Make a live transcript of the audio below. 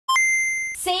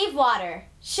Save water.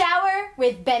 Shower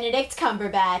with Benedict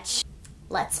Cumberbatch.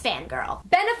 Let's fangirl.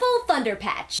 Beneful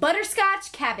Thunderpatch,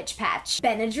 Butterscotch Cabbagepatch,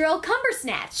 Benadryl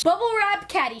Cumbersnatch, Bubblewrap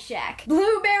Caddyshack,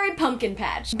 Blueberry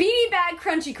Pumpkinpatch, Beaniebag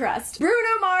Crunchycrust,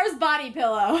 Brunomars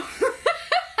Bodypillow,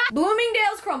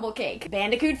 Bloomingdales Crumblecake,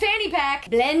 Bandicoot Fannypack,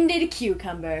 Blended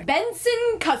Cucumber,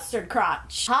 Benson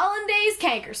Custardcrotch, Hollandaise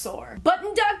Cankersore,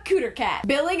 Buttonduck Cootercat,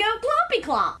 Billygoat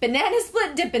Clompyclomp,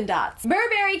 Bananasplit Dippindots,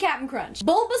 Burberry Cap'ncrunch,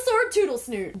 Bulbasaur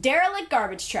Toodlesnoot, Derelict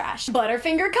Garbagetrash,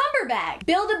 Butterfinger Cumberbag,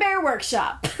 Buildabear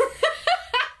Workshop,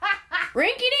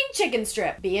 Rinkydink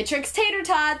Chickenstrip, Beatrix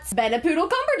Tatertots, Benepoodle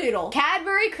Cumberdoodle,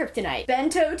 Cadburry Kryptonite,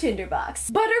 Bento Tinderbox,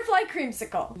 Butterfly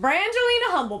Creamsicle,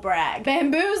 Brangelina Humblebrag,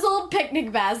 Bamboozled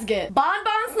Picnicbasket,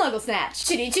 Bonbon Snugglesnatch,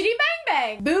 Chitty Chitty Bang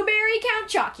Bang, Burberry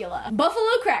Cap'ncrunch,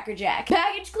 Buffalo Crackerjack,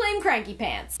 Baggage Claim Cranky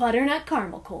Pants, Butternut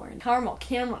Caramel Corn,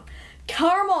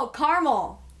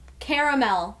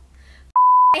 Caramel.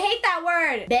 I hate that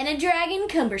word. Benedragon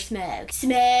Cumbersmug.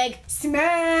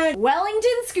 Smug.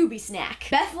 Wellington Scooby Snack.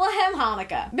 Bethlehem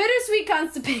Hanukkah. Bittersweet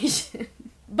Constipation.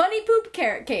 Bunny Poop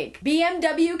Carrot Cake.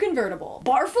 BMW Convertible.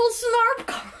 Barful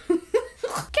Snarp.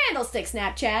 Candlestick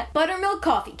Snapchat. Buttermilk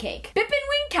Coffee Cake. Bippin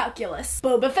Wing Calculus.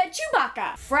 Boba Fett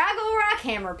Chewbacca. Fraggle Rock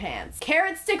Hammer Pants.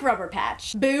 Carrot Stick Rubber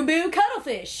Patch. Boo Boo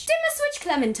Cuttlefish. Dimmaswitch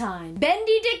Clementine.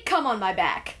 Bendy Dick Come on My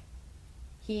Back.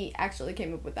 He actually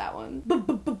came up with that one.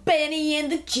 Benny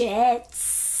and the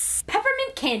Jets.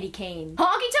 Peppermint Candy Cane.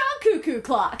 Honky Tonk Cuckoo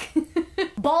Clock.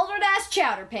 Balderdash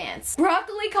Chowder Pants.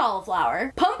 Broccoli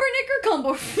Cauliflower. Pumpernickel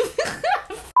Cumber.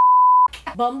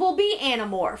 Bumblebee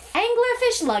Animorph.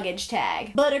 Anglerfish Luggage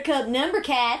Tag. Buttercup Number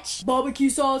Catch. Barbecue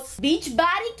Sauce. Beach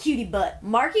Body Cutie Butt.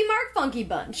 Marky Mark Funky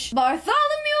Bunch. Bartholomew.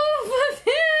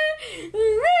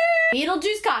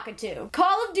 Beetlejuice Cockatoo.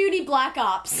 Call of Duty Black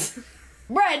Ops.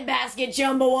 Bread Basket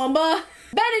Chumbawamba.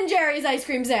 Ben & Jerry's Ice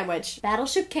Cream Sandwich.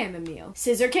 Battleship Chamomile.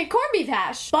 Scissor Kick Corned Beef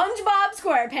Hash. SpongeBob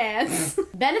SquarePants.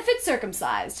 Benefit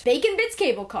Circumcised. Bacon Bits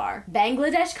Cable Car.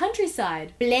 Bangladesh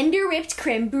Countryside. Blender Ripped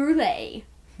Creme Brulee.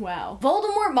 Wow.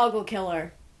 Voldemort Muggle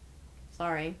Killer.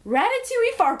 Sorry.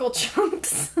 Ratatouille Farkle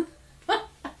Chunks.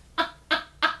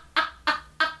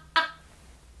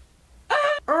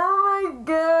 Oh my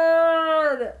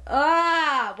god!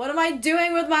 What am I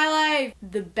doing with my life?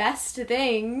 The best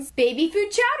things. Baby Food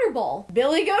Chowder Bowl.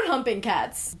 Billy Goat Humping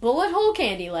Cats. Bullet Hole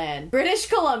Candyland. British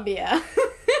Columbia.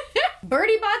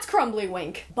 Birdie Bot's Crumbly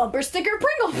Wink. Bumper Sticker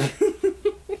Pringle.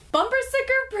 Bumper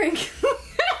Sticker Pringle.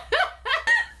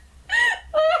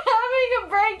 I'm having a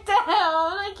breakdown.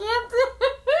 I can't do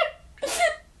it.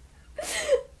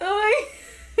 Oh my...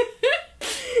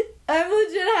 I'm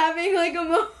legit having like a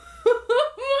moment.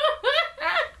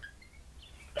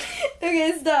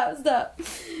 Okay, stop.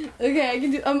 Okay, I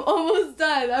can do. I'm almost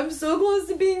done. I'm so close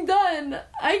to being done.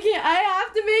 I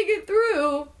have to make it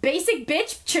through. Basic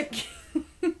bitch chick.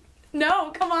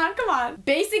 No, come on.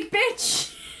 Basic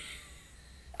bitch.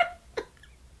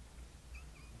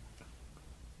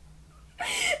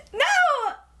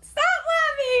 No! Stop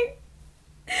laughing!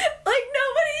 Like,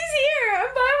 nobody's here.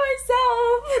 I'm by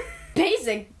myself.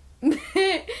 Basic.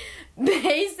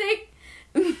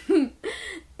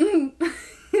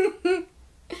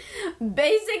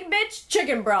 Basic bitch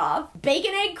chicken broth.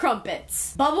 Bacon egg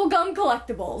crumpets. Bubblegum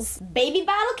collectibles. Baby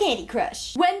bottle Candy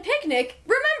Crush. When picnic,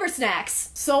 remember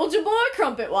snacks. Soldier Boy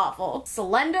crumpet waffle.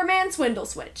 Slender Man swindle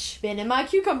switch. Been in my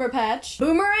cucumber patch.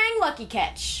 Boomerang lucky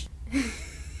catch.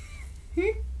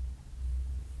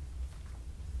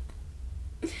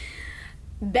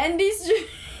 Bendy's...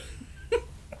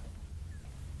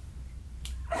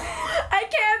 I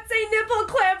can't say nipple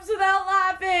clamps without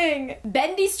laughing.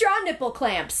 Bendy Straw Nipple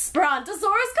Clamps. Brontosaurus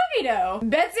Cookie Dough.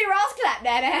 Betsy Ross Clap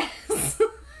That Ass.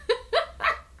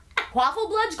 Waffle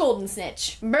Bludge Golden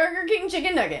Snitch. Burger King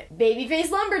Chicken Nugget. Babyface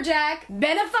Lumberjack.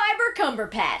 Benefiber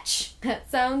Cumberpatch.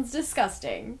 That sounds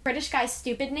disgusting. British guy's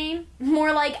stupid name?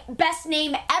 More like best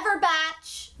name ever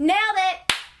batch. Nailed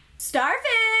it.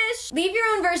 Starfish! Leave your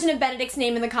own version of Benedict's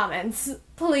name in the comments,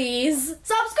 please.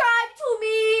 Subscribe to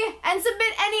me and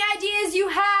submit any ideas you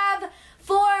have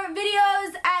for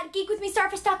videos at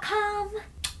geekwithmestarfish.com.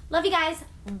 Love you guys.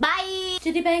 Bye!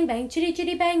 Chitty bang bang, chitty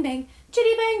chitty bang bang,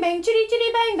 chitty bang bang, chitty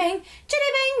chitty bang bang,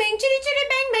 chitty bang bang, chitty chitty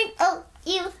bang bang. Oh,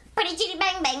 you pretty chitty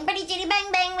bang bang, pretty chitty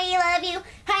bang bang, we love you.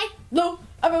 Hi, low,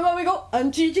 everywhere we go,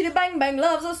 and chitty chitty bang bang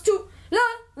loves us too.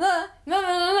 La,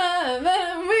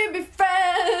 we be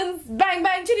friends. Bang,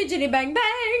 bang, chitty, chitty, bang,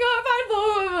 bang. Our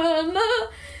fine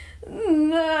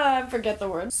I forget the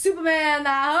word. Superman,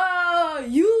 oh,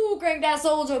 you crank that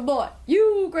soldier boy.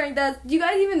 You crank that. Do you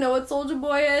guys even know what Soldier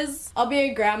Boy is? I'll be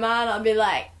a grandma and I'll be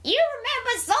like, you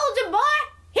remember Soldier Boy?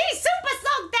 He super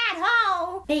soaked that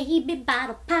hoe. Baby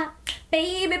bottle pop.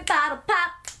 Baby bottle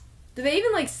pop. Do they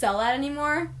even like sell that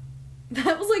anymore?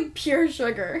 That was like pure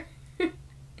sugar.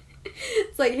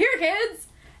 It's like, here kids,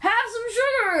 have some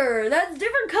sugar that's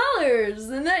different colors,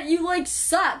 and that you like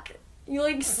suck. You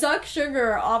like suck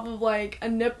sugar off of like a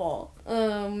nipple.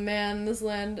 Oh man, this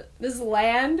land,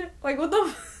 like what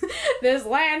the this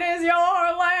land is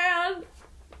your land.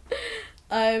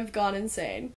 I've gone insane.